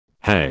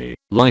Hey,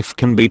 life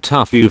can be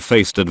tough. You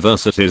faced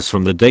adversities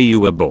from the day you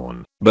were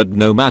born, but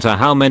no matter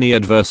how many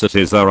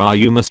adversities there are,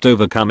 you must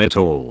overcome it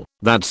all.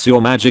 That's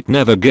your magic,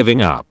 never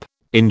giving up.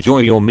 Enjoy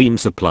your meme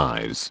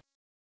supplies.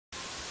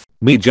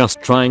 Me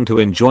just trying to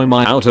enjoy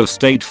my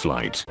out-of-state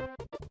flight.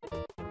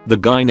 The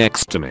guy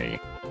next to me.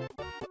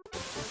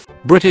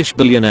 British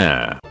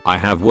billionaire, I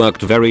have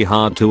worked very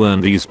hard to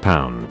earn these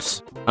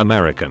pounds.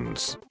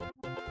 Americans.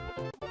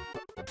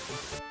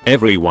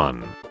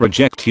 Everyone,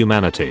 reject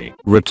humanity.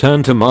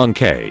 Return to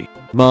Monkey.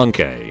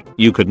 Monkey,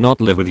 you could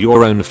not live with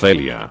your own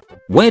failure.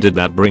 Where did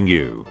that bring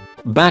you?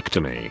 Back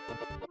to me.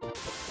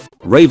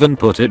 Raven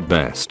put it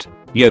best.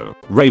 Yo,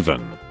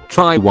 Raven,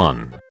 try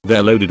one.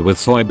 They're loaded with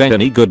soy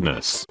any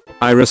goodness.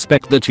 I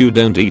respect that you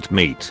don't eat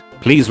meat.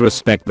 Please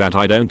respect that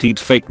I don't eat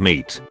fake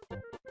meat.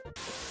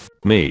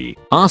 Me,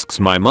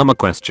 asks my mum a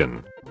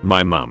question.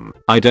 My mum,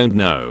 I don't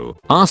know.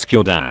 Ask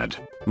your dad.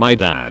 My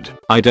dad,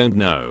 I don't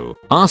know.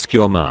 Ask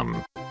your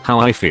mum. How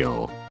I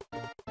feel.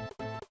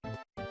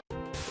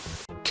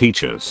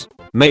 Teachers,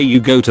 may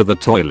you go to the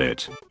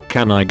toilet.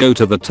 Can I go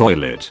to the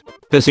toilet?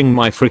 Pissing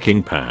my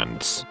freaking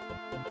pants.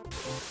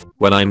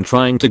 When I'm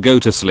trying to go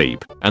to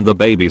sleep and the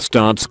baby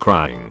starts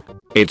crying.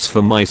 It's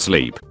for my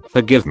sleep,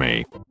 forgive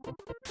me.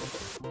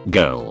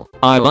 Girl,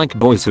 I like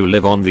boys who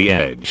live on the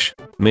edge.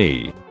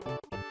 Me.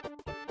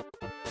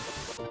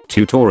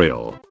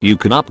 Tutorial, you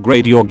can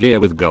upgrade your gear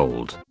with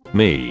gold.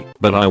 Me,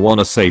 but I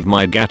wanna save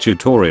my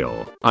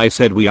tutorial. I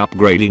said we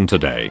upgrading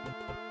today.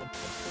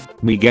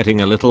 Me getting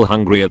a little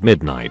hungry at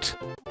midnight.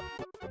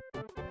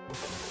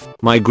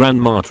 My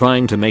grandma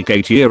trying to make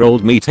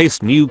 8-year-old me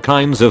taste new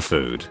kinds of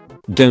food.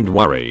 Don't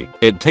worry,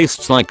 it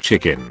tastes like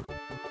chicken.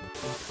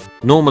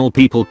 Normal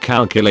people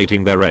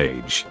calculating their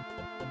age.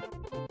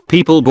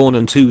 People born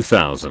in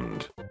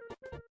 2000.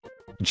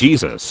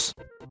 Jesus.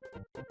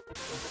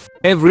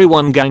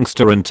 Everyone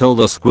gangster until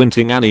the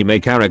squinting anime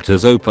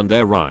characters open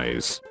their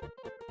eyes.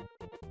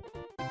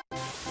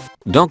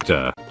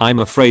 Doctor, I'm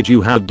afraid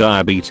you have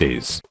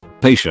diabetes.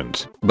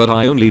 Patient, but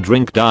I only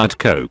drink Diet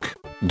Coke.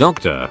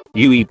 Doctor,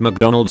 you eat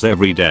McDonald's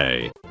every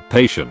day.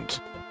 Patient.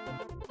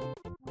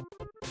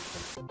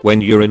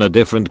 When you're in a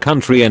different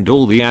country and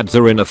all the ads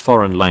are in a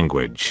foreign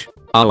language.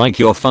 I like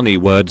your funny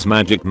words,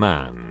 Magic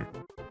Man.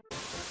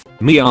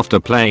 Me after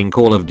playing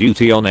Call of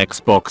Duty on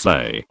Xbox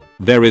A.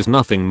 There is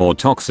nothing more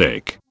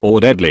toxic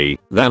or deadly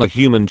than a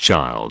human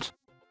child.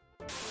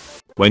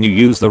 When you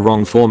use the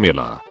wrong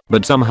formula,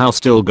 but somehow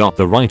still got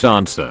the right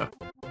answer.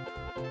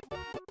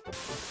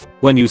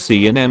 When you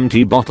see an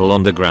empty bottle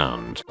on the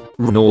ground.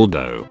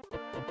 Ronaldo.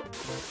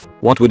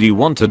 What would you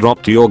want to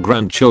drop to your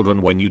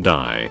grandchildren when you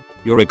die?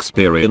 Your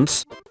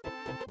experience?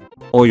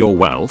 Or your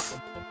wealth?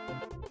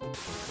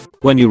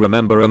 When you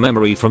remember a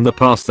memory from the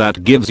past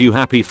that gives you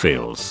happy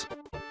feels.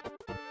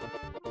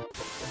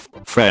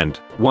 Friend,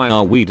 why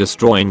are we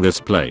destroying this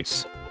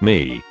place?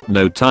 Me,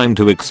 no time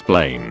to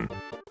explain.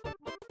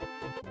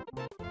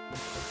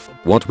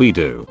 What we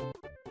do.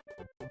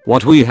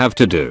 What we have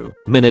to do,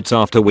 minutes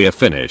after we are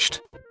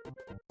finished.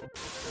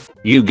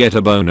 You get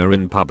a boner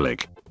in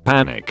public.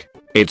 Panic.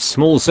 It's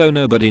small so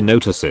nobody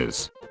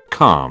notices.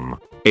 Calm.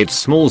 It's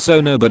small so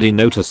nobody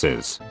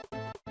notices.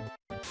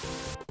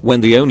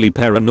 When the only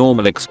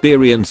paranormal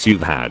experience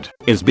you've had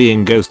is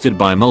being ghosted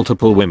by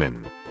multiple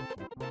women.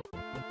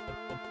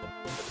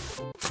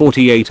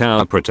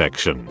 48-hour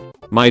protection.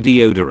 My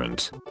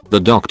deodorant. The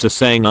doctor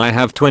saying I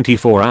have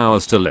 24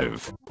 hours to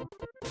live.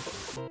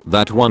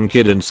 That one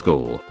kid in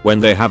school, when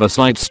they have a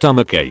slight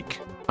stomach ache,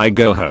 I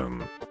go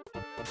home.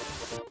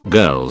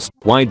 Girls,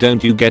 why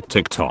don't you get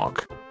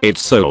TikTok?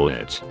 It's so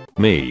lit.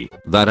 Me,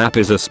 that app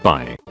is a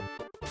spy.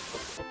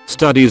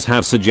 Studies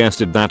have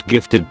suggested that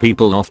gifted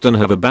people often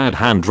have a bad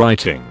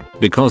handwriting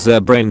because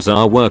their brains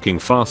are working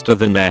faster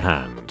than their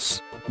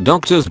hands.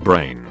 Doctor's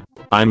brain.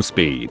 I'm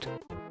speed.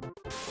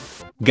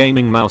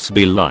 Gaming mouse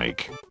be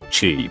like.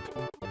 Cheap.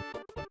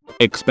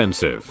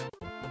 Expensive.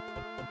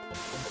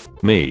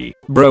 Me,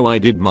 bro, I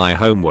did my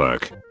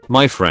homework.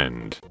 My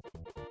friend.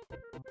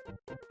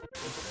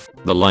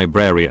 The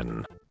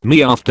librarian.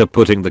 Me after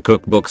putting the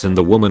cookbooks in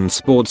the woman's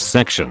sports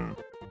section.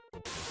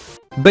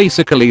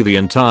 Basically the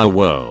entire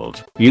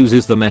world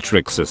uses the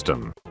metric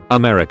system.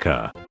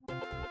 America.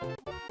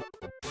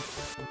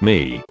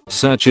 Me,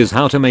 searches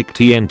how to make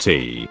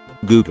TNT.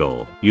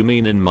 Google, you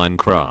mean in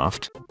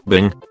Minecraft?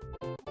 Bing.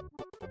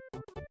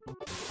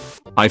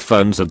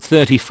 iPhones at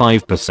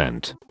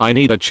 35%. I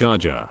need a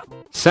charger.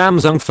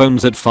 Samsung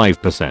phones at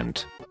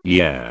 5%.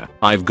 Yeah,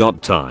 I've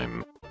got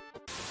time.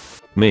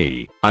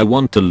 Me, I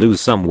want to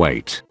lose some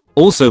weight.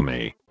 Also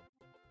me.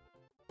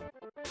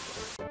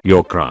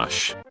 Your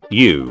crush.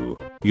 You.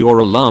 Your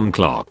alarm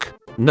clock.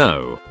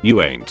 No,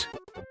 you ain't.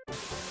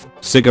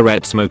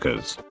 Cigarette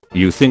smokers.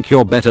 You think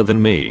you're better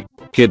than me.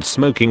 Kids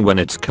smoking when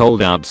it's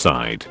cold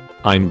outside.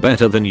 I'm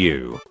better than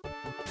you.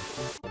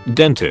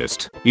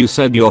 Dentist. You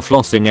said you're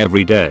flossing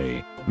every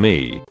day.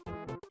 Me.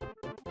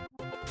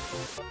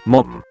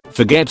 Mom,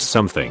 forget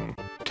something.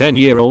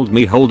 10-year-old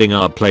me holding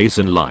our place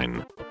in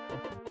line.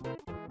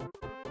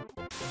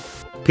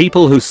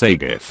 People who say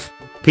GIF.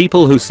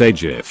 People who say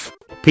GIF.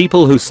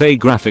 People who say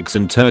graphics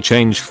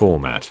interchange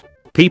format.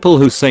 People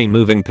who say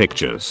moving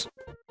pictures.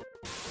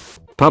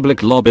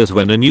 Public lobbies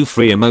when a new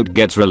free emote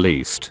gets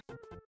released.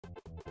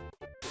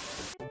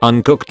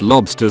 Uncooked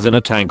lobsters in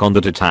a tank on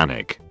the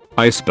Titanic.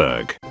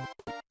 Iceberg.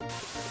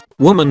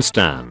 Woman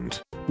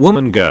stand.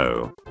 Woman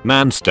go.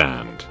 Man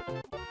stand.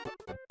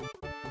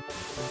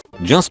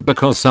 Just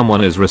because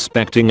someone is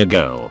respecting a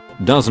girl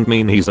doesn't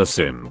mean he's a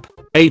simp.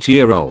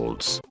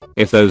 8-year-olds.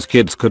 If those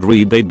kids could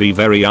read, they'd be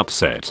very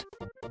upset.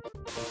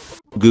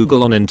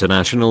 Google on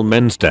International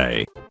Men's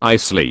Day. I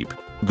sleep.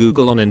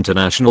 Google on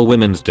International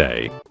Women's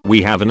Day.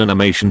 We have an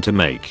animation to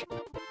make.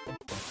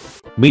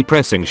 Me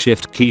pressing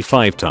shift key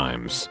 5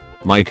 times.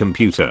 My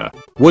computer.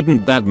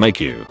 Wouldn't that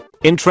make you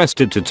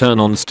interested to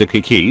turn on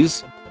sticky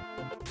keys?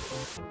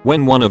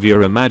 When one of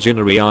your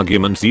imaginary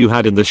arguments you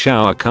had in the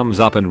shower comes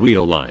up in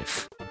real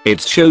life,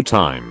 it's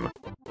showtime.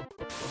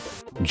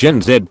 Gen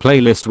Z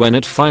playlist when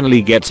it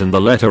finally gets in the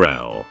letter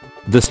L.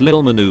 This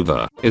little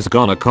maneuver is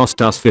gonna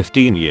cost us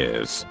 15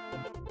 years.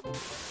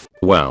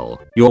 Well,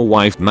 your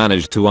wife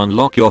managed to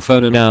unlock your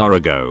phone an hour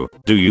ago.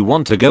 Do you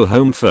want to go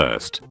home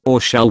first,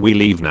 or shall we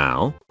leave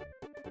now?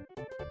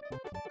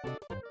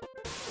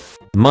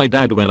 My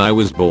dad when I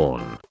was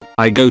born.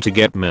 I go to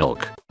get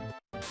milk.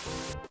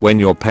 When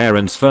your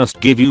parents first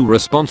give you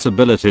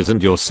responsibilities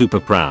and you're super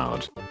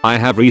proud. I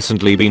have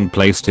recently been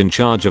placed in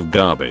charge of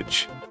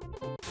garbage.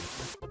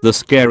 The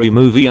scary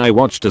movie I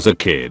watched as a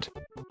kid.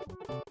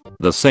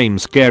 The same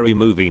scary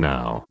movie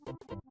now.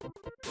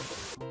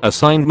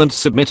 Assignments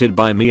submitted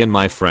by me and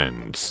my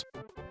friends.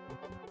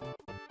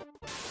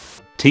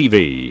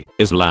 TV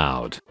is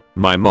loud.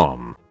 My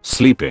mom,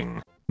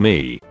 sleeping.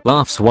 Me,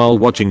 laughs while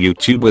watching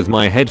YouTube with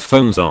my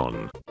headphones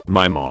on.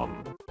 My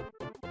mom.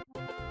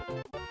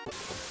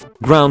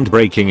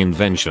 Groundbreaking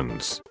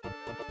inventions.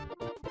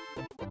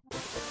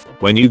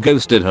 When you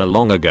ghosted her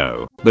long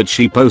ago, but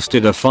she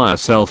posted a fire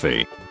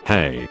selfie.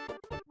 Hey.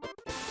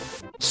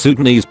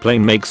 Sudanese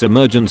plane makes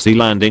emergency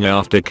landing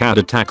after cat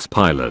attacks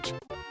pilot.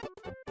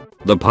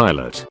 The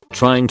pilot,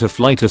 trying to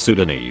fly to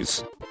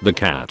Sudanese. The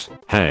cat,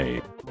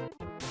 hey.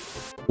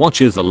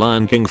 Watches The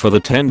Lion King for the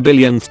 10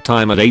 billionth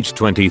time at age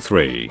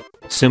 23.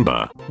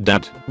 Simba,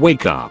 Dad,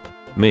 wake up.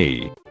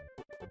 Me.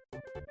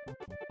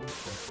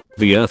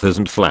 The earth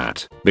isn't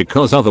flat,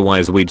 because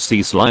otherwise we'd see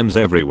slimes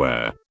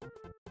everywhere.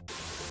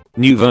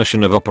 New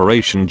version of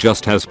Operation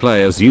Just has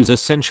players use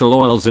essential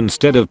oils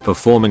instead of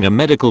performing a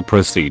medical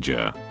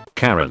procedure.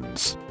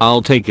 Karens,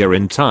 I'll take your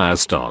entire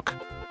stock.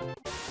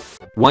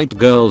 White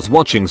girls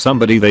watching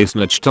somebody they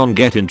snitched on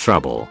get in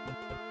trouble.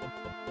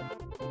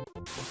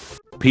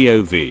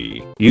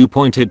 POV, you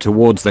pointed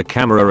towards the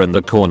camera in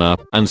the corner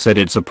and said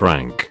it's a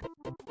prank.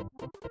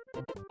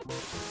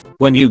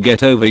 When you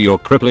get over your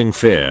crippling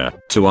fear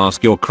to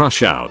ask your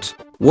crush out,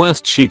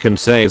 worst she can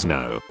say is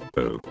no.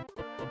 Ooh.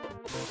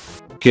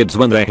 Kids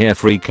when they hear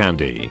free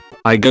candy.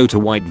 I go to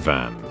white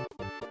van.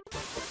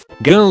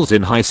 Girls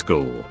in high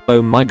school.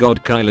 Oh my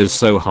god, Kyle is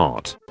so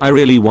hot. I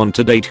really want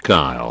to date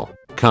Kyle.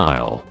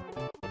 Kyle.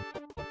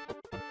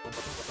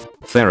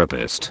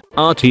 Therapist.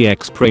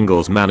 RTX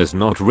Pringles man is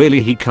not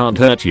really, he can't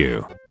hurt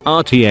you.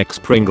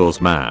 RTX Pringles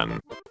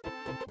man.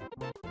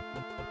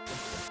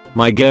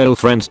 My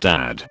girlfriend's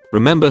dad.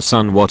 Remember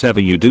son, whatever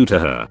you do to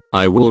her,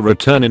 I will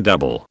return in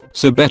double,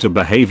 so better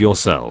behave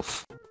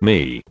yourself.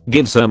 Me,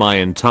 gives her my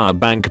entire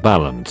bank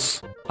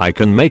balance. I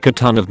can make a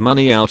ton of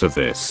money out of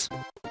this.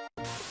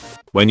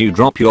 When you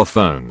drop your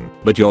phone,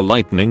 but your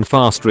lightning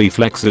fast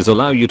reflexes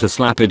allow you to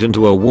slap it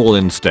into a wall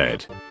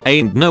instead.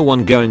 Ain't no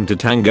one going to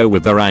tango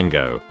with the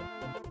Rango.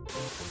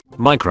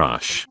 My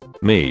crush.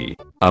 Me.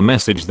 A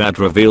message that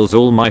reveals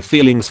all my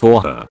feelings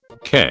for her.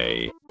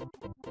 K.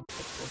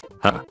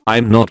 Huh,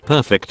 I'm not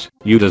perfect,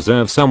 you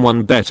deserve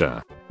someone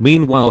better.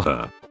 Meanwhile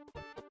her.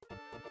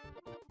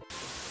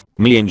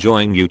 Me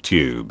enjoying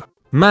YouTube.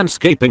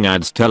 Manscaping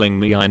ads telling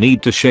me I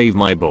need to shave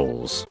my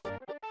balls.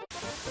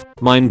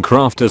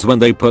 Minecrafters when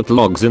they put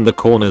logs in the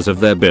corners of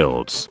their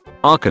builds.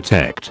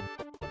 Architect.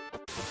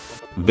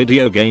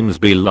 Video games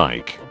be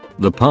like.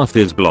 The path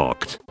is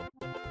blocked.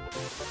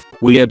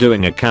 We are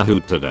doing a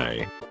Kahoot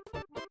today.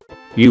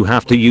 You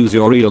have to use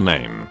your real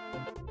name.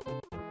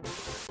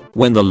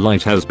 When the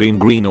light has been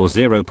green or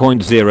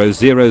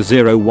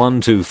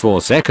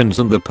 0.000124 seconds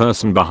and the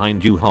person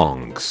behind you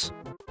honks.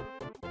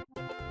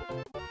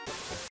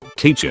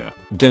 Teacher,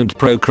 don't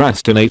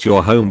procrastinate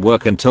your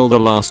homework until the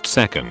last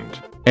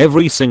second.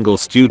 Every single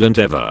student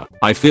ever,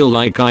 I feel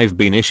like I've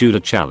been issued a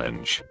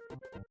challenge.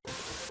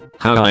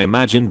 How I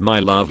imagined my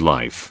love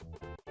life.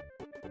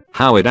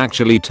 How it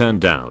actually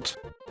turned out.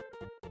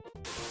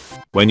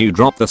 When you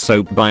drop the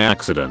soap by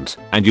accident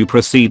and you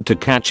proceed to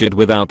catch it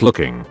without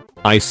looking.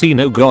 I see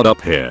no god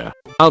up here,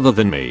 other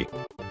than me.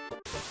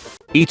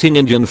 Eating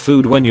Indian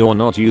food when you're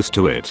not used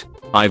to it.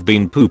 I've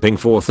been pooping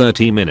for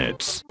 30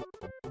 minutes.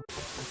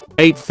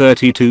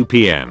 8:32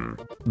 PM.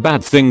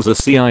 Bad things the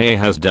CIA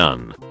has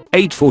done.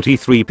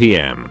 8:43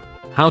 PM.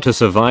 How to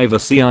survive a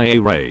CIA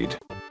raid.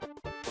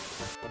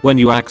 When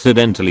you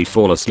accidentally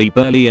fall asleep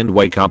early and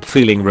wake up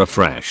feeling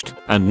refreshed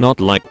and not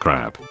like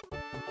crap.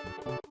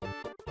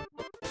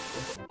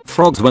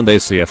 Frogs when they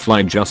see a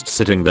fly just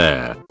sitting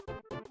there.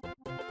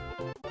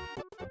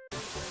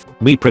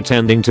 Me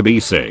pretending to be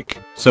sick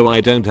so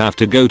I don't have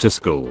to go to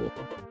school.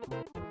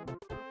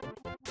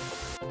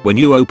 When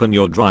you open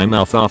your dry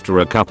mouth after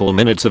a couple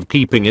minutes of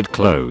keeping it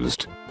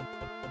closed.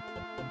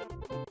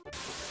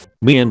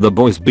 Me and the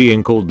boys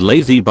being called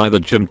lazy by the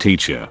gym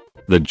teacher.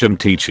 The gym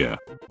teacher.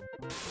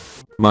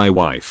 My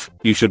wife,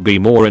 you should be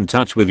more in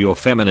touch with your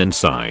feminine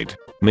side.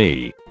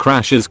 Me,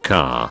 crashes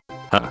car.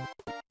 Huh.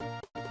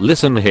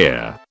 Listen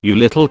here, you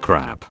little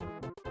crap.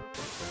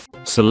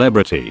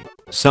 Celebrity.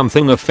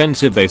 Something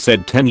offensive they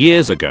said 10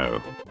 years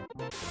ago.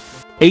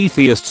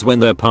 Atheists when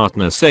their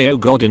partners say oh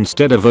god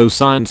instead of oh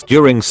science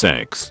during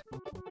sex.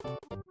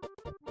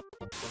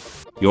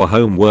 Your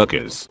homework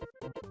is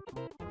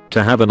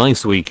to have a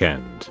nice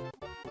weekend.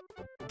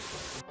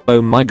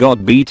 Oh my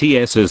god,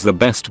 BTS is the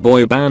best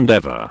boy band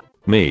ever.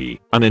 Me,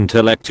 an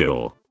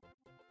intellectual.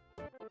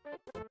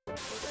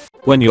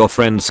 When your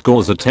friend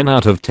scores a 10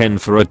 out of 10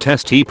 for a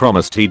test he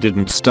promised he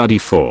didn't study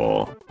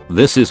for.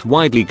 This is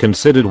widely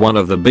considered one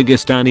of the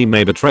biggest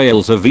anime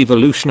betrayals of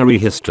evolutionary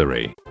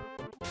history.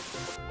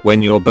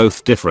 When you're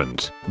both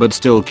different, but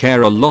still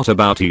care a lot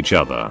about each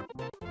other.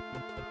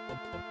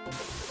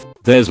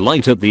 There's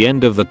light at the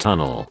end of the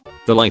tunnel.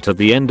 The light at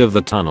the end of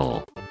the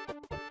tunnel.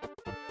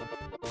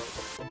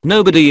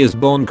 Nobody is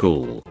born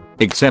cool,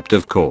 except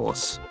of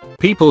course,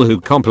 people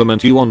who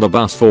compliment you on the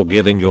bus for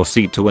giving your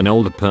seat to an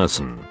old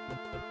person.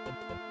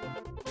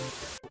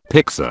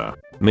 Pixar.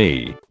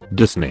 Me.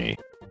 Disney.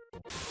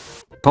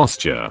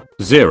 Posture.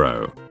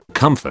 0.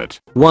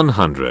 Comfort.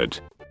 100.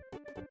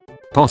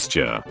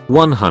 Posture.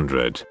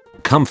 100.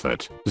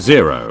 Comfort.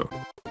 0.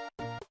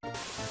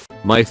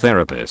 My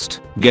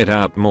therapist. Get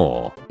out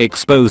more.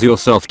 Expose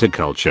yourself to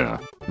culture.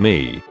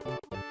 Me.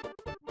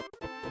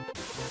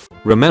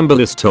 Remember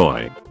this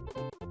toy.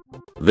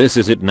 This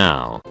is it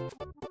now.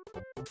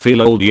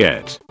 Feel old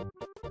yet?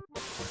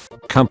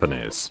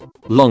 Companies.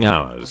 Long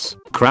hours.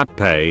 Crap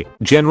pay.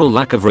 General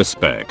lack of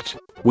respect.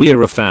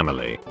 We're a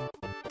family.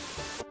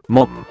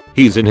 Mom,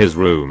 he's in his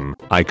room.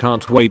 I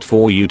can't wait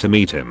for you to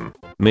meet him.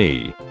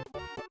 Me.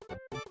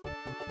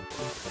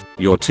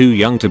 You're too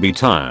young to be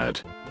tired.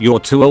 You're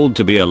too old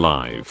to be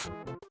alive.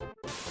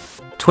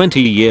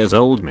 20 years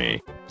old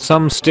me.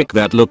 Some stick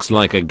that looks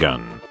like a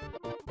gun.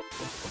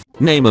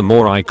 Name a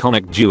more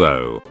iconic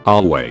duo.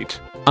 I'll wait.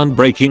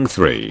 Unbreaking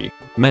 3.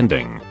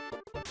 Mending.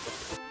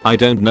 I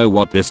don't know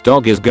what this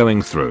dog is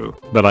going through,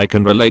 but I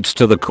can relate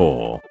to the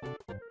core.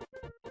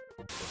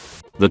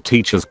 The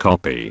teacher's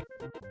copy.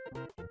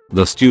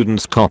 The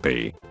student's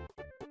copy.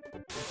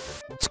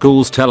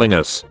 Schools telling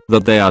us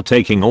that they are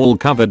taking all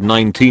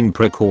COVID-19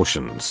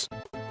 precautions.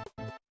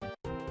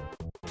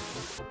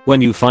 When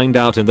you find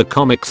out in the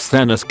comics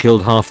Thanos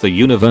killed half the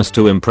universe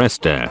to impress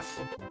death.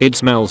 It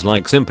smells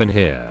like simp in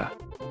here.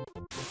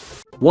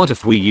 What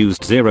if we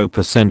used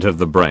 0% of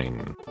the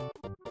brain?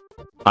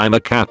 I'm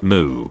a cat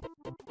moo.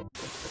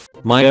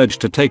 My urge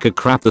to take a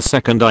crap the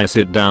second I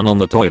sit down on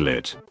the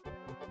toilet.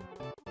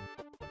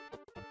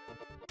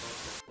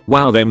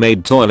 Wow, they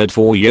made toilet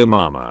for your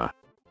mama.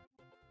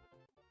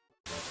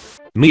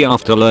 Me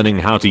after learning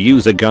how to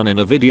use a gun in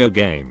a video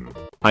game.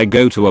 I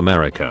go to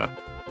America.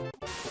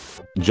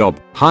 Job,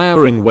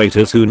 hiring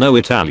waiters who know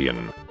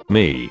Italian.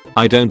 Me,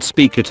 I don't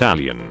speak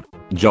Italian.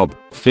 Job,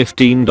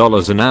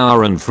 $15 an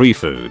hour and free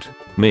food.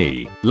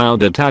 Me,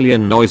 loud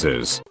Italian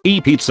noises,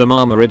 pizza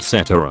mama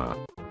etc.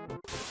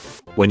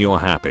 When you're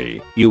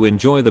happy, you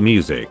enjoy the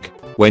music.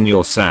 When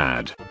you're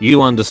sad,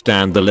 you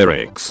understand the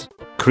lyrics.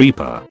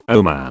 Creeper,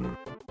 oh man.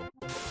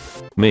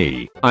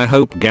 Me, I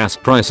hope gas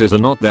prices are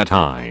not that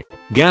high.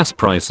 Gas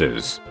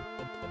prices.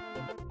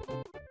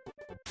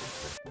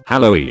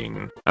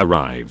 Halloween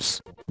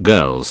arrives.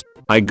 Girls,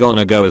 I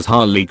gonna go as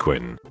Harley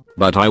Quinn,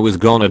 but I was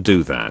gonna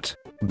do that.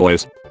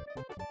 Boys.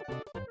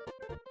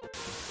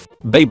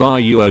 Babe, are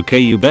you okay?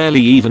 You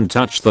barely even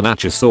touched the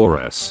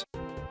Nachosaurus.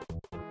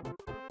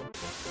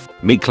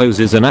 Me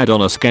closes an ad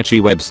on a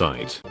sketchy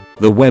website.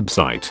 The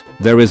website,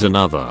 there is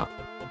another.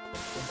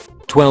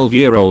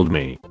 12-year-old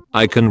me.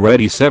 I can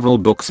read several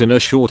books in a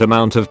short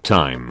amount of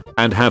time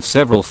and have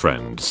several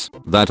friends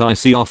that I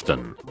see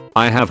often.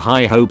 I have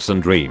high hopes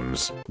and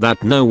dreams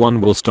that no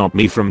one will stop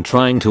me from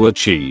trying to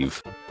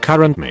achieve.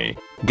 Current me.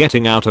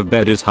 Getting out of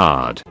bed is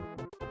hard.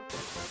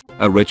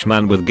 A rich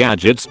man with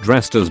gadgets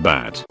dressed as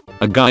Bat.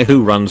 A guy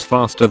who runs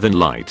faster than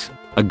light.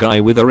 A guy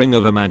with a ring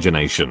of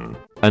imagination.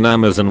 An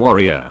Amazon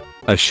warrior.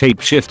 A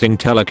shape-shifting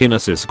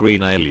telekinesis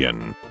green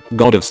alien.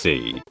 God of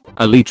sea.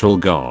 A literal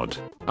god.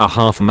 A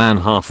half-man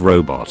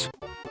half-robot.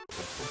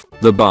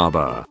 The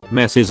barber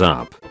messes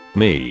up.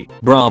 Me,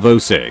 Bravo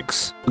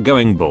 6,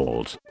 going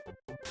bald.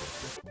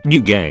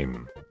 New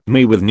game.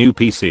 Me with new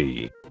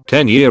PC.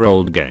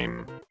 10-year-old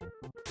game.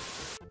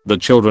 The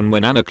children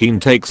when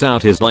Anakin takes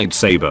out his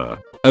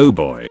lightsaber. Oh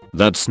boy,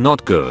 that's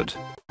not good.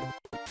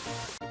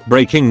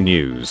 Breaking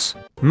news.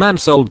 Man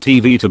sold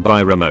TV to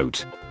buy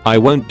remote. I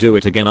won't do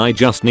it again, I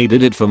just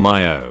needed it for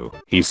my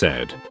he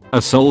said.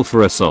 A soul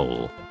for a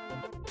soul.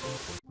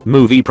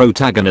 Movie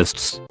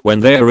protagonists when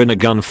they're in a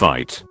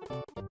gunfight.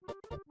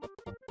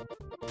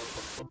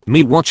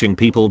 Me watching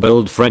people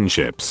build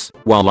friendships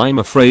while I'm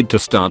afraid to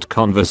start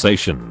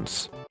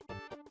conversations.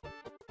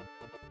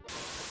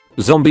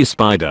 Zombie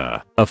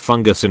spider, a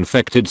fungus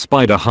infected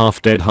spider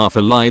half dead half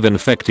alive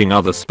infecting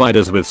other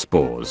spiders with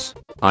spores.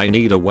 I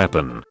need a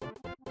weapon.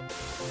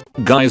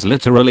 Guys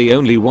literally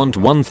only want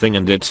one thing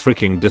and it's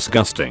freaking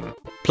disgusting.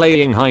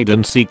 Playing hide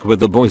and seek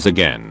with the boys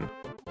again.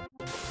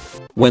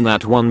 When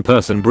that one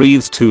person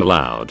breathes too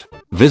loud.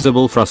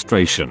 Visible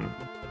frustration.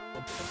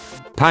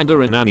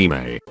 Panda in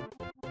anime.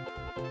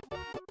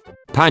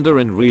 Panda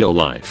in real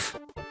life.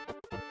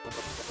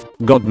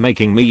 God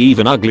making me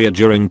even uglier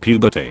during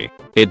puberty.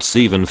 It's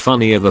even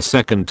funnier the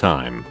second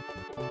time.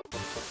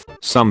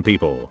 Some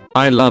people.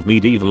 I love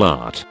medieval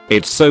art.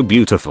 It's so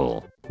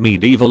beautiful.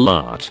 Medieval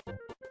art.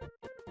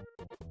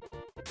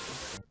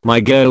 My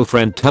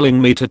girlfriend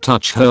telling me to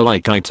touch her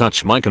like I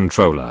touch my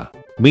controller.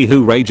 Me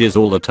who rages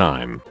all the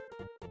time.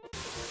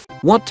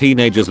 What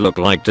teenagers look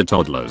like to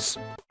toddlers.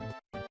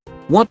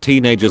 What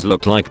teenagers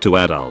look like to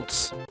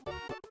adults.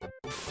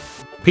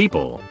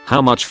 People,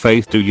 how much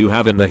faith do you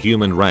have in the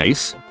human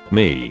race?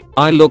 Me,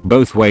 I look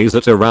both ways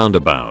at a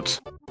roundabout.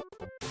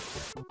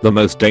 The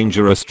most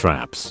dangerous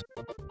traps.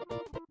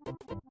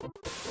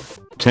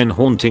 10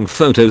 haunting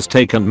photos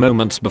taken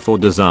moments before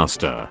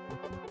disaster.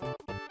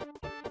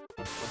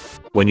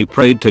 When you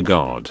prayed to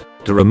God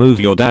to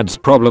remove your dad's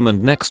problem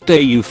and next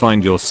day you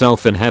find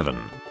yourself in heaven.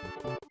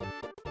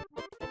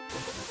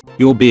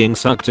 You're being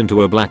sucked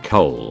into a black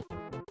hole.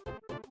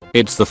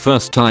 It's the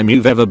first time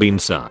you've ever been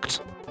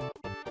sucked.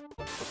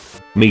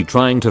 Me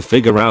trying to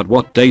figure out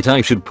what date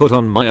I should put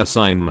on my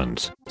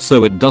assignment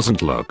so it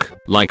doesn't look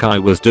like I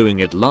was doing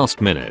it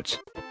last minute.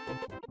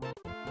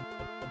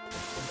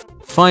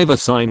 5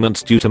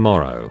 assignments due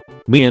tomorrow.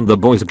 Me and the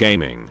boys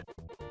gaming.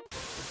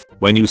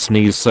 When you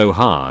sneeze so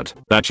hard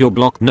that your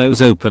blocked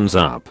nose opens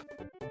up.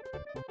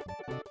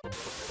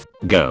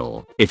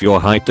 Girl, if your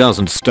height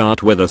doesn't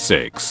start with a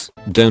 6,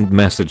 don't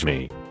message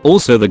me.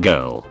 Also the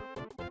girl.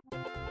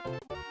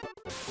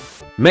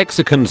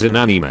 Mexicans in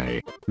anime.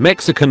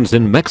 Mexicans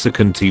in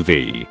Mexican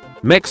TV.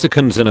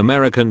 Mexicans in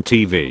American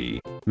TV.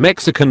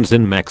 Mexicans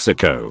in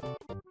Mexico.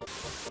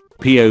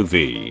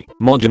 POV.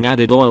 Modding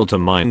added oil to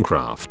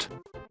Minecraft.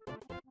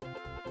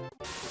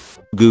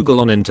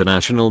 Google on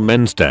International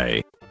Men's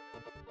Day.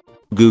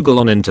 Google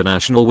on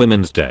International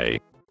Women's Day.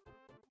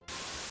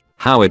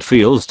 How it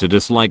feels to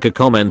dislike a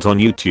comment on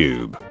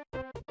YouTube.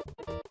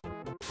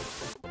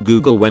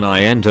 Google when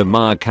I enter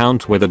my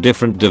account with a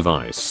different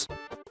device.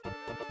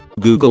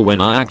 Google when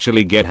I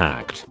actually get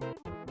hacked.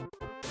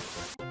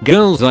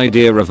 Girl's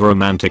idea of a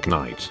romantic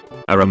night.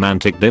 A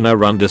romantic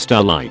dinner under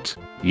starlight.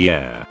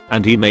 Yeah,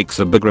 and he makes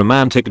a big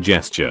romantic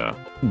gesture.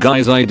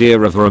 Guy's idea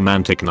of a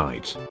romantic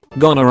night.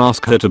 Gonna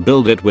ask her to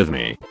build it with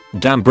me.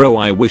 Damn bro,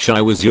 I wish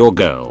I was your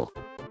girl.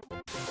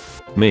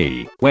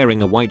 Me,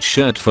 wearing a white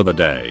shirt for the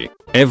day.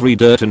 Every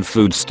dirt and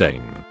food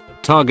stain.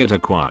 Target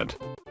acquired.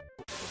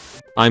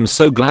 I'm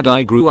so glad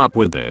I grew up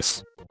with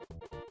this.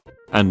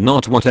 And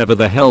not whatever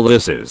the hell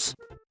this is.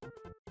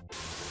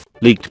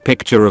 Leaked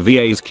picture of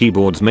EA's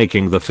keyboards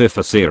making the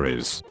FIFA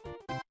series.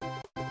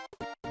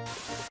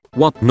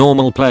 What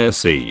normal player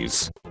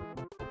sees.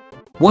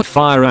 What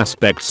fire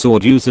aspect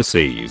sword user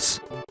sees.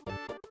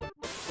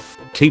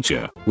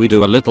 Teacher, we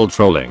do a little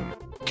trolling.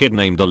 Kid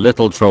named a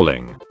little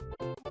trolling.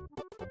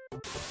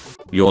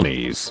 Your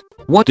knees.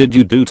 What did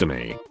you do to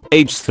me?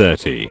 Age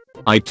 30.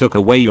 I took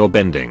away your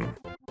bending.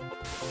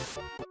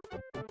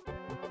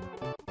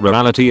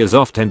 Reality is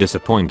often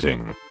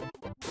disappointing.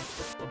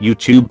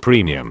 YouTube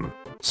Premium.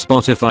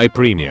 Spotify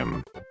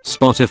Premium.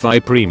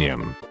 Spotify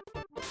Premium.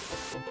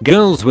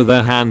 Girls with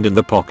their hand in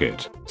the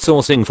pocket,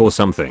 sourcing for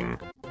something.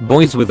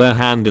 Boys with their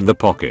hand in the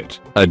pocket,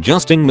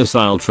 adjusting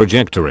missile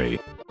trajectory.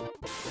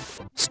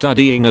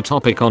 Studying a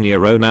topic on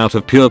your own out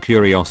of pure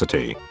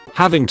curiosity.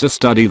 Having to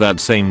study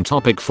that same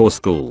topic for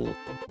school.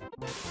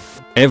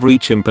 Every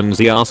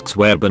chimpanzee asks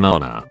where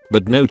banana,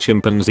 but no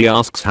chimpanzee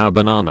asks how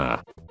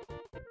banana.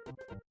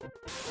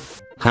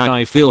 How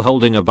I feel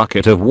holding a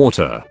bucket of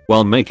water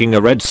while making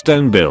a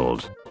redstone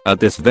build. At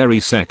this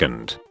very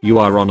second, you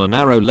are on a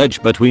narrow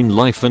ledge between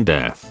life and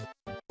death.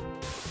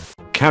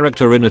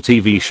 Character in a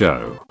TV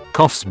show,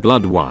 coughs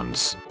blood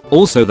once.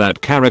 Also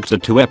that character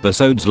 2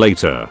 episodes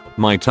later,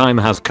 my time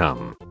has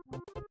come.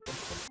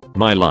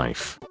 My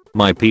life.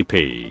 My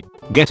PP.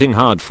 Getting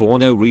hard for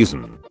no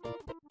reason.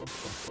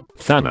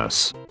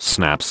 Thanos.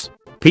 Snaps.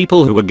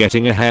 People who are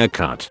getting a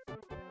haircut.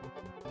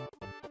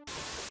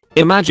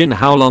 Imagine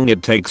how long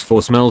it takes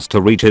for smells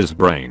to reach his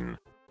brain.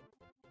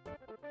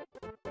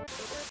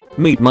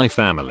 Meet my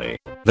family.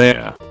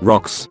 They're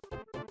rocks.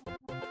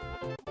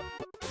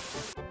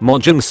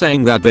 Mojang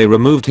saying that they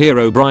removed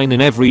Herobrine in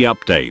every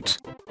update.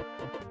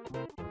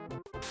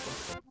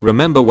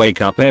 Remember,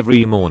 wake up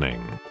every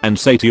morning and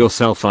say to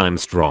yourself, I'm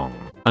strong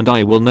and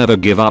I will never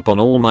give up on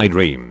all my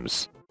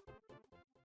dreams.